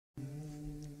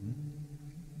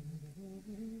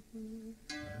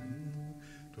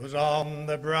'Twas on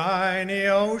the briny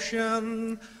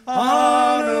ocean,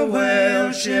 on a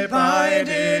whale ship I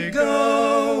did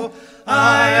go.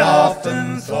 I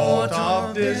often thought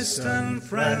of distant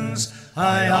friends,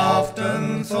 I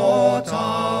often thought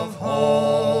of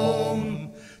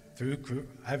home. Through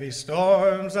heavy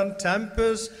storms and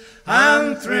tempests,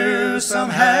 and through some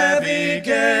heavy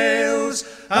gales,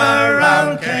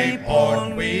 around Cape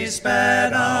Horn we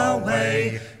sped our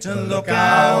way to look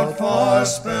out for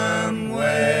sperm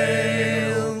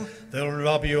whale. They'll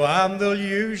rob you and they'll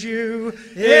use you,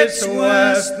 it's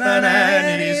worse than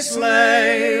any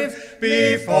slave.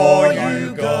 Before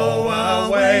you go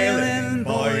a whaling,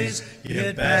 boys,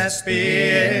 you'd best be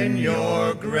in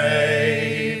your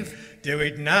grave. Do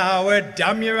it now or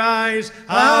damn your eyes,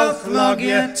 I'll flog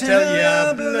you till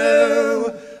you're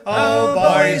blue. Oh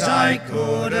boys, I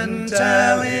couldn't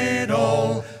tell it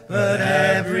all, but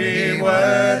every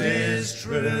word is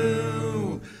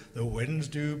true. The winds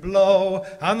do blow,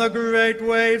 and the great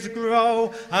waves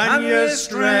grow, and you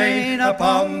strain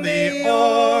upon the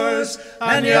oars,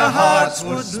 and your hearts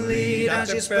would bleed at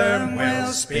your sperm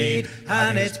whale speed,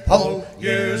 and it's pull,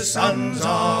 you sons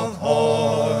of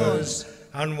whores.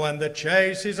 And when the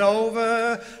chase is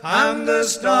over, and the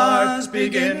stars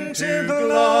begin to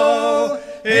glow,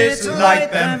 it's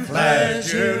like them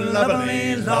flares, you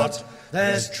lovely lot,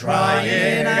 there's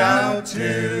trying out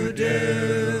to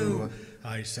do.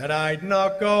 I said I'd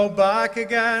not go back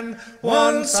again,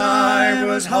 once I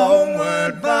was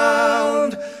homeward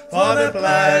bound, for the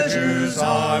pleasures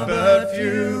are but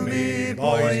few, me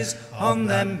boys, on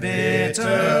them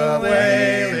bitter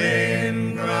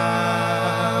whaling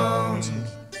ground.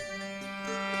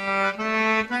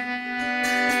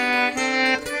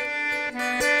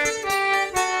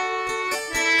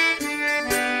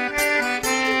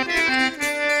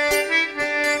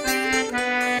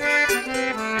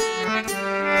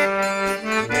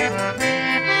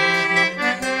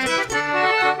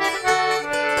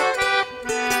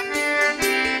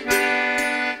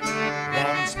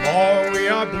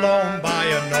 Blown by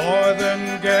a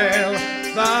northern gale,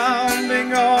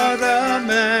 bounding o'er the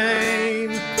main.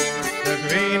 The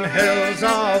green hills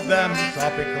of them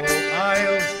tropical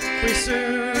isles we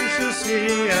soon shall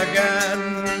see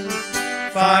again.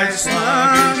 5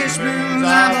 sluggish moons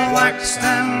have waxed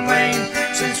and waned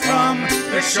since from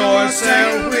the shore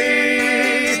sailed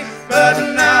we, but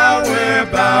now we're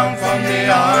bound from the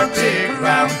Arctic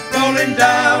round, rolling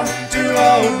down to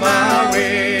old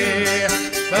Maui.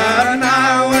 But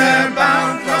now we're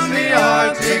bound from the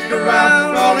Arctic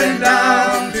around, rolling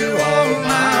down to old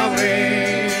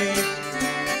Maui.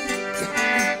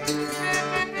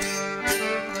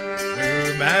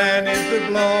 Through man is the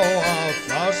blow of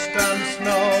frost and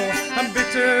snow, and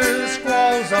bitter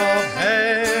squalls of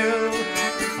hail.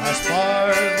 Our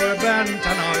spars were bent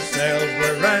and our sails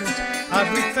were rent, as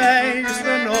we face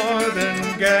the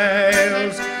northern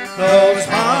gales. Those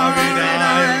horrid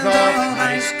eyes of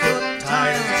ice-cut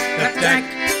tides that deck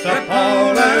the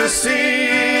polar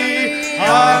sea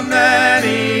are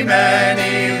many,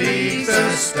 many leagues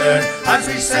astern as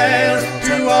we sail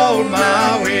to old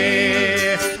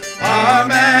Maui. Are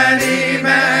many,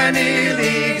 many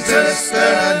leagues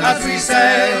astern as we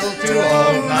sail to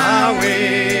old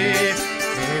Maui.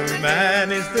 Through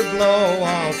man is the blow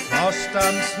of frost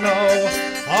and snow,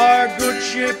 our good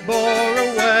ship bore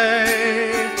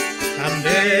away. And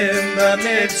in the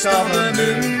midst of a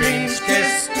moonbeam's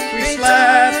kiss, we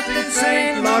slept in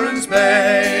St. Lawrence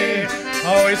Bay.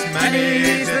 Oh, it's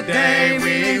many's a day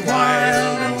we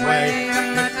whiled away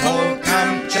the cold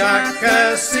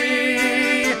Kamchatka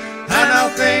Sea. And I'll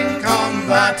think on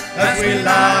that as we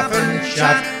laugh and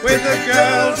chat with the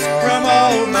girls from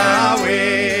old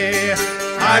Maui.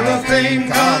 I will think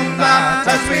on that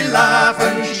as we laugh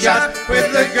and chat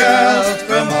with the girls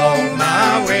from old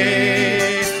Maui.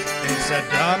 It's a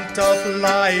damned tough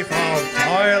life of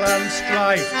toil and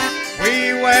strife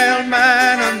we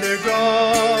whalemen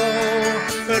undergo,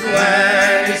 but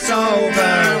when it's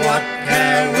over, what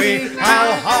care we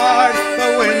how hard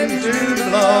the wind to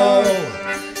blow?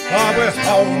 For we're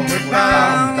homeward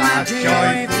bound, that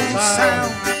joyful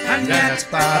sound, and yet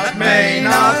that may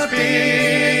not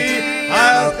be.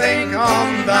 I'll think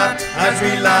on that as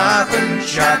we laugh and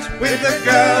chat with the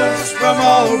girls from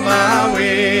old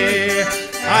Maui.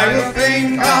 I will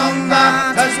think on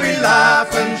that as we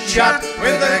laugh and chat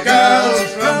with the girls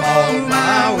from old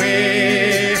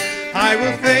Maui. I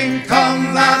will think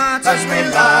on that as we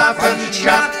laugh and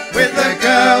chat with the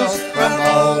girls from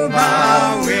old Maui.